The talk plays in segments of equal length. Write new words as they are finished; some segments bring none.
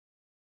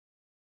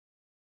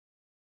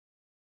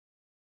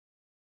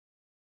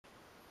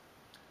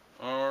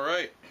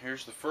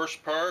here's the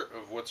first part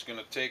of what's going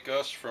to take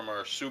us from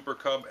our Super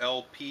Cub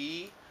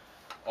LP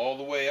all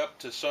the way up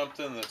to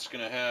something that's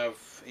going to have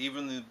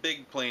even the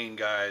big plane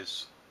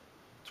guys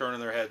turning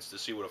their heads to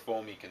see what a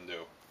foamy can do.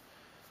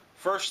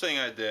 First thing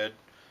I did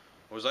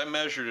was I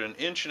measured 1.5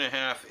 inches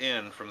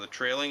in from the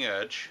trailing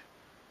edge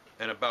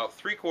and about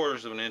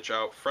 3/4 of an inch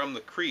out from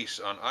the crease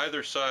on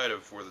either side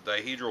of where the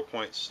dihedral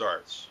point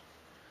starts.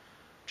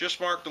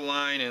 Just marked a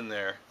line in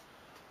there.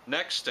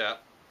 Next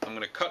step, I'm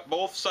going to cut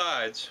both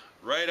sides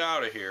right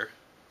out of here,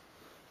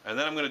 and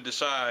then I'm going to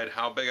decide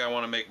how big I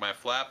want to make my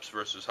flaps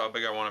versus how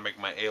big I want to make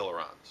my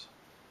ailerons.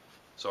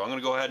 So I'm going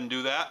to go ahead and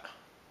do that.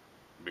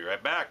 Be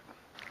right back.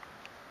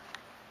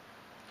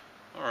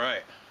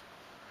 Alright,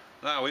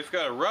 now we've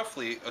got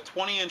roughly a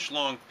 20-inch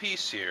long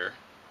piece here,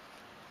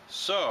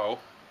 so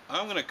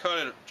I'm going to cut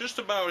it just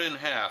about in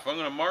half. I'm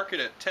going to mark it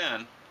at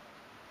 10,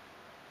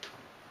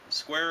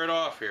 square it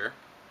off here.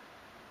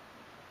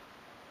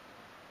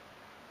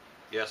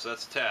 Yes,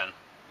 that's 10.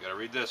 You got to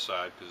read this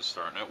side because it's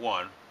starting at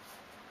 1.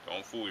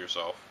 Don't fool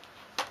yourself.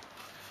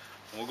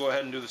 And we'll go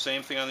ahead and do the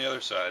same thing on the other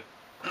side.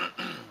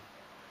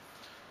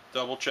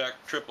 Double check,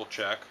 triple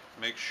check,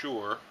 make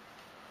sure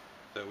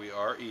that we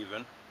are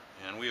even,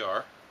 and we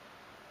are.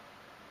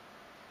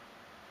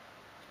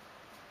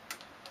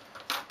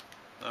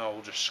 Now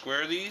we'll just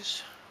square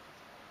these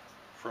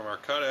from our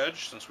cut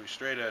edge, since we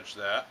straight edged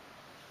that.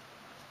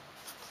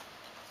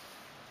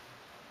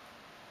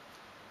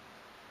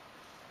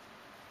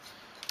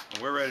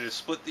 And we're ready to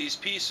split these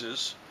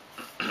pieces,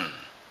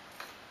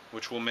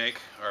 which will make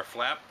our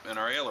flap and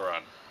our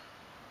aileron.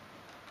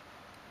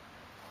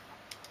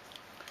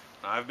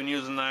 Now, I've been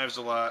using knives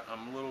a lot.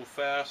 I'm a little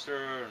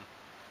faster and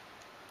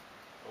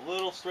a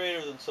little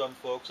straighter than some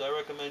folks. I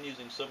recommend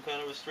using some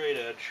kind of a straight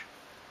edge.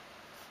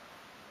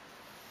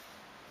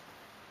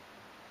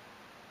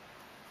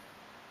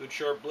 Good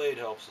sharp blade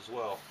helps as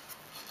well.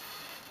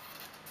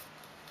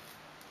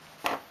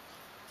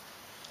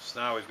 So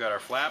now we've got our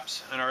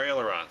flaps and our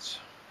ailerons.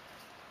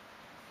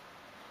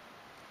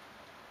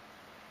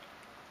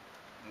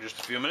 In just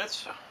a few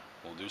minutes,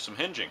 we'll do some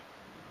hinging.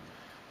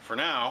 For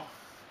now,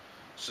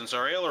 since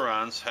our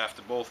ailerons have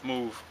to both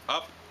move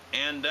up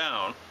and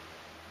down,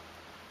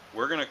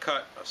 we're going to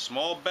cut a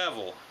small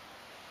bevel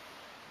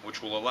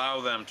which will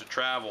allow them to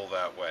travel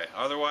that way.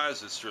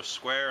 Otherwise, it's just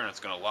square and it's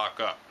going to lock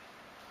up.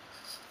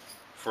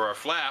 For our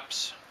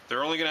flaps,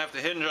 they're only going to have to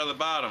hinge on the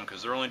bottom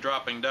because they're only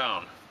dropping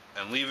down.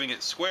 And leaving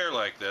it square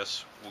like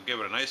this will give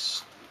it a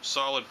nice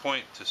solid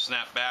point to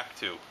snap back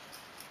to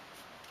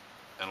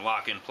and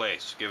lock in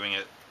place, giving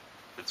it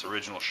its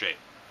original shape.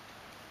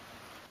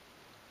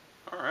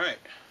 Alright,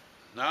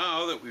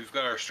 now that we've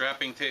got our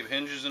strapping tape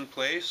hinges in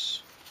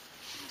place,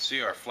 you can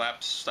see our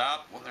flaps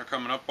stop when they're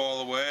coming up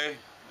all the way,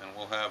 and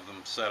we'll have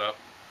them set up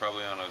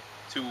probably on a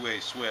two-way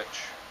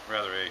switch,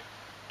 rather a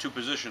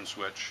two-position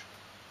switch.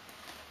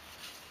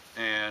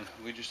 And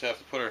we just have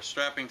to put our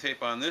strapping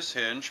tape on this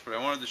hinge, but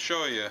I wanted to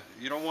show you,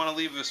 you don't want to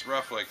leave this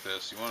rough like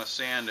this. You want to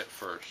sand it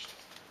first.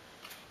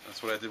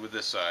 That's what I did with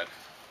this side.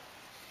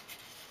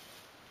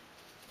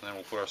 And then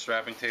we'll put our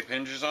strapping tape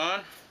hinges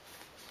on,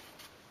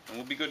 and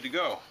we'll be good to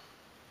go.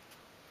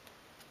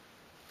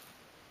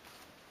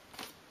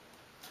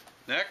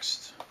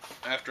 Next,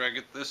 after I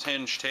get this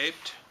hinge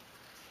taped,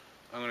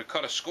 I'm going to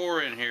cut a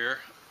score in here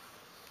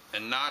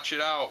and notch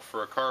it out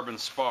for a carbon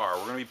spar.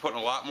 We're going to be putting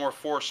a lot more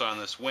force on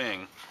this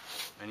wing,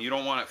 and you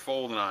don't want it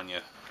folding on you.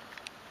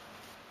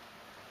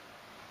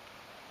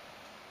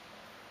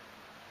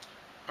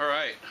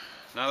 Alright,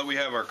 now that we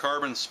have our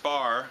carbon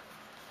spar,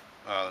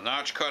 the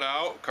notch cut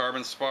out,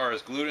 carbon spar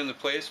is glued into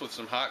place with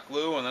some hot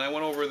glue, and then I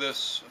went over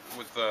this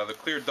with the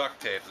clear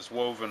duct tape, this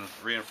woven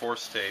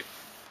reinforced tape,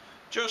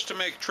 just to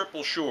make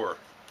triple sure.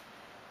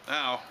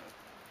 Now,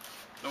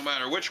 no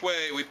matter which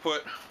way we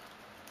put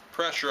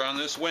pressure on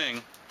this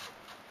wing,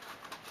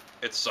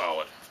 it's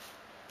solid.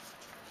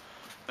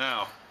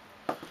 Now,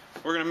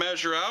 we're going to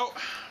measure out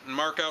and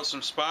mark out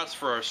some spots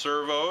for our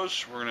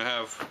servos. We're going to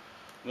have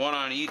one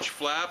on each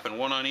flap and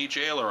one on each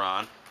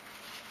aileron.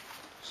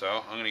 So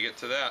I'm going to get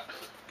to that.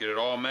 Get it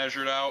all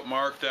measured out,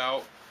 marked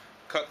out,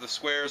 cut the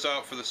squares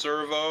out for the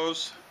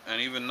servos,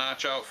 and even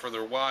notch out for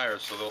their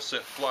wires so they'll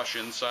sit flush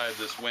inside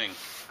this wing.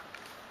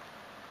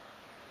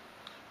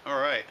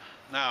 Alright,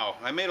 now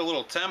I made a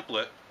little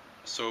template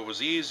so it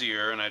was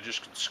easier, and I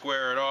just could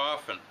square it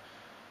off and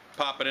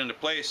pop it into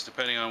place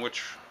depending on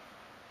which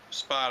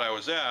spot I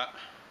was at.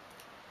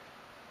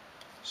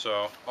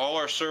 So all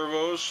our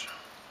servos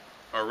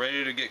are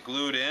ready to get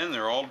glued in.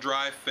 They're all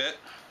dry fit.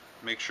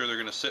 Make sure they're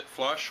going to sit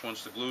flush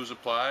once the glue is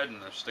applied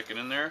and they're sticking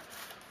in there.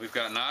 We've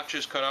got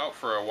notches cut out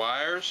for our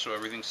wires so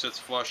everything sits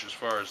flush as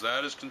far as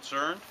that is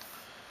concerned.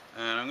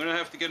 And I'm going to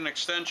have to get an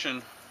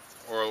extension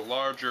or a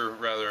larger,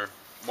 rather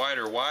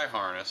wider Y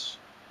harness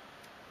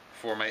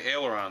for my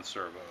aileron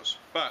servos.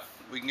 But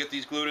we can get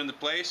these glued into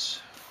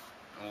place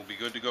and we'll be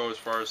good to go as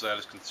far as that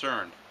is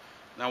concerned.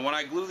 Now when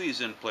I glue these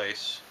in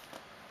place,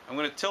 I'm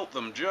going to tilt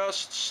them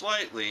just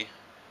slightly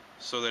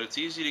so that it's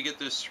easy to get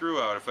this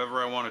screw out if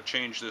ever I want to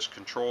change this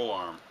control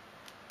arm.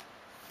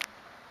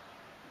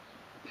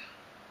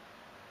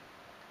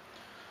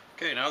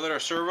 Okay, now that our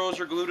servos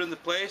are glued into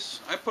place,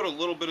 I put a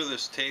little bit of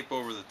this tape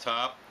over the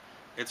top.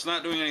 It's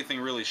not doing anything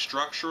really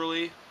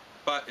structurally,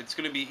 but it's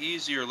going to be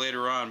easier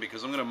later on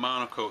because I'm going to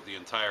monocoat the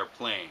entire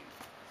plane.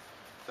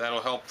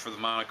 That'll help for the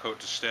monocoat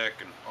to stick,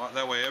 and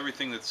that way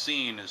everything that's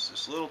seen is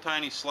this little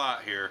tiny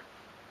slot here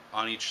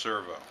on each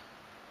servo.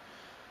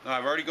 Now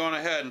I've already gone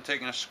ahead and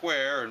taken a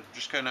square and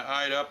just kind of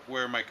eyed up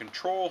where my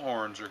control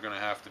horns are going to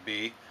have to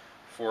be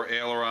for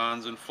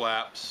ailerons and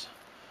flaps.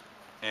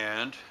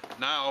 And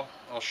now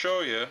I'll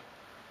show you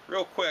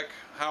real quick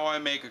how I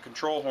make a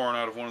control horn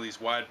out of one of these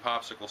wide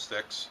popsicle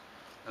sticks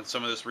and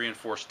some of this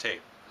reinforced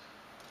tape.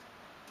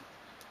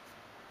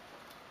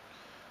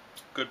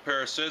 Good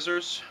pair of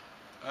scissors.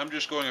 I'm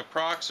just going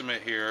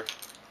approximate here.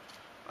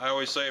 I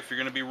always say if you're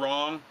going to be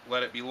wrong,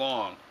 let it be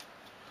long.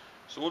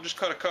 So we'll just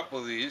cut a couple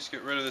of these,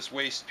 get rid of this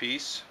waste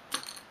piece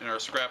in our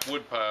scrap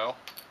wood pile.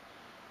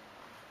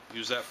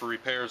 Use that for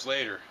repairs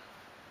later.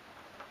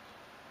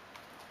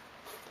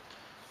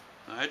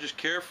 I just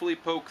carefully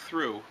poke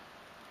through.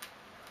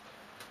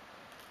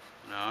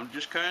 Now I'm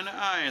just kind of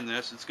eyeing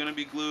this. It's going to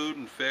be glued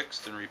and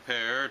fixed and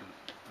repaired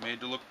and made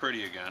to look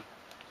pretty again.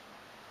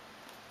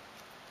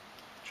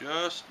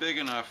 Just big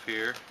enough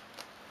here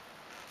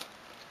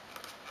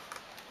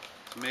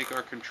to make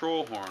our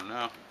control horn.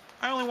 Now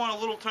I only want a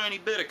little tiny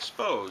bit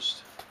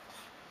exposed,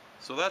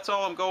 so that's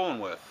all I'm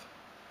going with.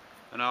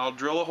 And I'll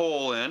drill a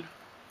hole in,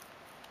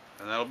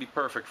 and that'll be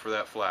perfect for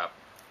that flap.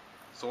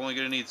 It's only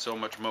going to need so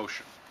much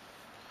motion.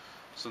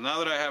 So now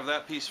that I have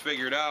that piece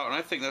figured out, and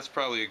I think that's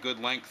probably a good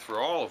length for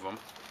all of them,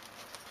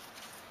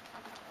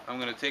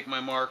 I'm going to take my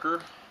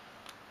marker.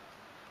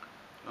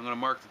 I'm going to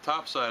mark the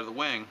top side of the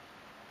wing.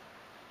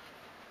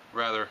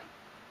 Rather,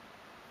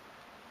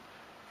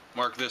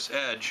 mark this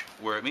edge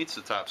where it meets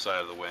the top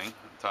side of the wing,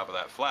 the top of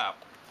that flap.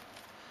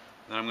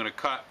 Then I'm going to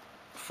cut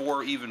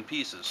 4 even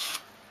pieces.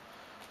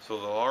 So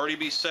they'll already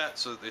be set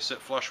so that they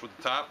sit flush with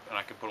the top, and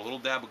I can put a little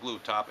dab of glue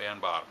top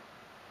and bottom.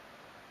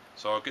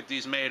 So I'll get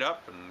these made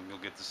up and you'll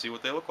get to see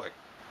what they look like.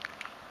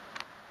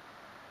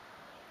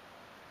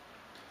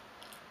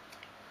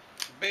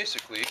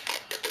 Basically,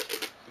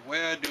 the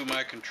way I do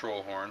my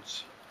control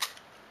horns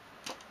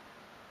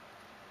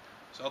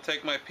is I'll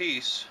take my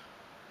piece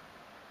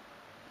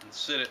and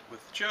sit it with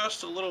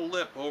just a little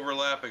lip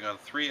overlapping on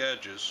 3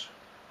 edges.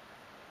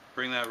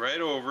 Bring that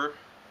right over.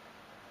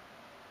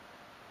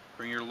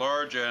 Bring your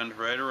large end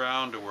right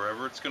around to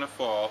wherever it's going to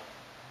fall.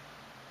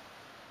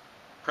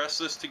 Press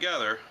this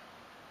together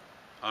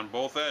on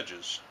both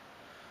edges.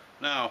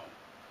 Now,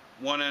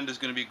 one end is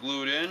going to be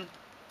glued in,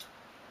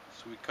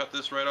 so we cut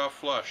this right off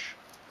flush.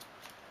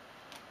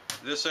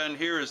 This end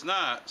here is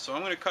not, so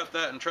I'm going to cut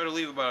that and try to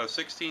leave about a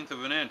 1/16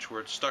 of an inch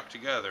where it's stuck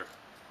together.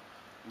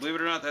 Believe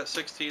it or not, that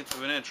 1/16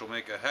 of an inch will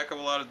make a heck of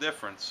a lot of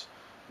difference.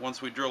 Once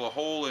we drill a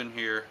hole in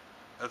here,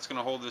 that's going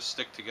to hold this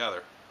stick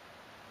together.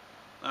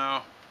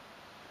 Now,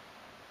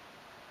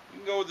 you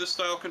can go with this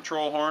style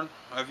control horn.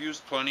 I've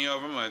used plenty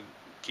of them. I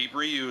keep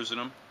reusing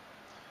them.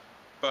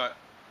 But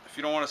if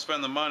you don't want to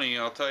spend the money,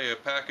 I'll tell you, a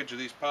package of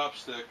these pop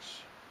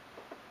sticks,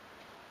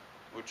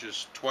 which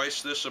is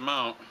twice this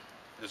amount,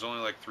 is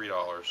only like $3.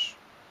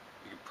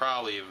 You can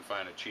probably even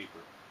find it cheaper.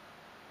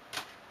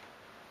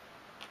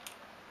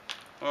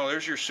 Well,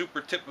 there's your super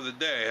tip of the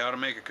day, how to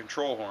make a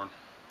control horn.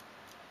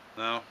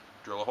 Now,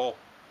 drill a hole.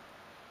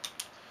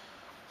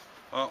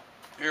 Well,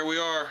 here we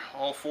are.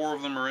 All 4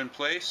 of them are in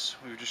place.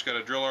 We've just got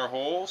to drill our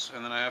holes,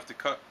 and then I have to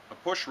cut a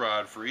push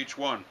rod for each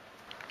one.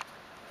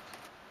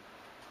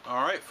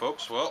 Alright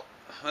folks, well,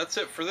 that's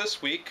it for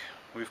this week.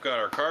 We've got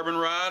our carbon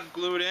rod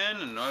glued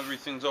in and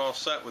everything's all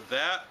set with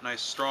that.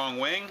 Nice strong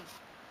wing.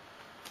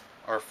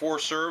 Our 4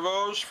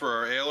 servos for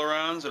our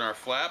ailerons and our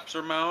flaps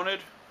are mounted.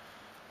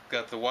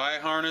 Got the Y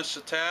harness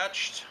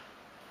attached.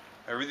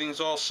 Everything's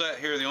all set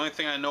here. The only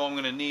thing I know I'm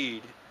going to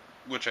need,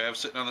 which I have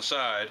sitting on the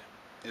side,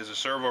 is a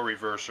servo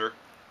reverser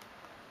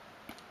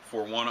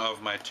for one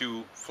of my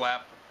 2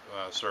 flap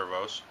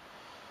servos.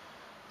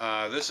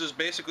 This is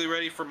basically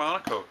ready for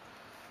monocoat.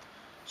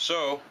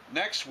 So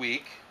next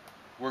week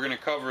we're going to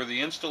cover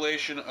the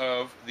installation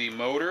of the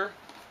motor,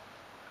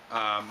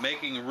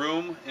 making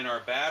room in our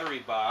battery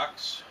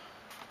box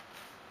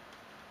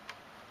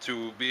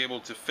to be able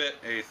to fit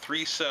a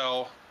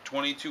 3-cell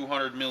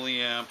 2200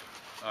 milliamp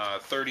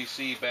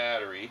 30C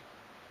battery.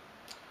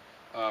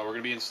 We're going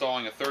to be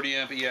installing a 30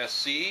 amp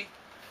ESC,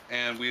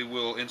 and we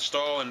will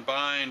install and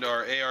bind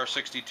our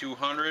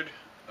AR6200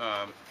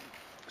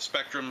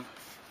 Spectrum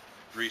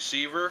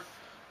receiver,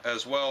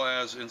 as well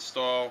as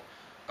install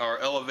our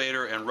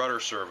elevator and rudder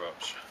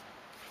servos.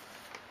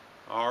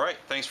 Alright,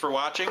 thanks for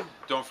watching.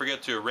 Don't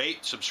forget to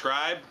rate,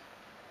 subscribe,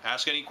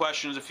 ask any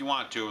questions if you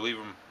want to. Leave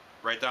them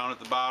right down at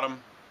the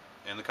bottom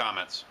in the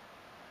comments.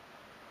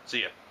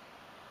 See ya.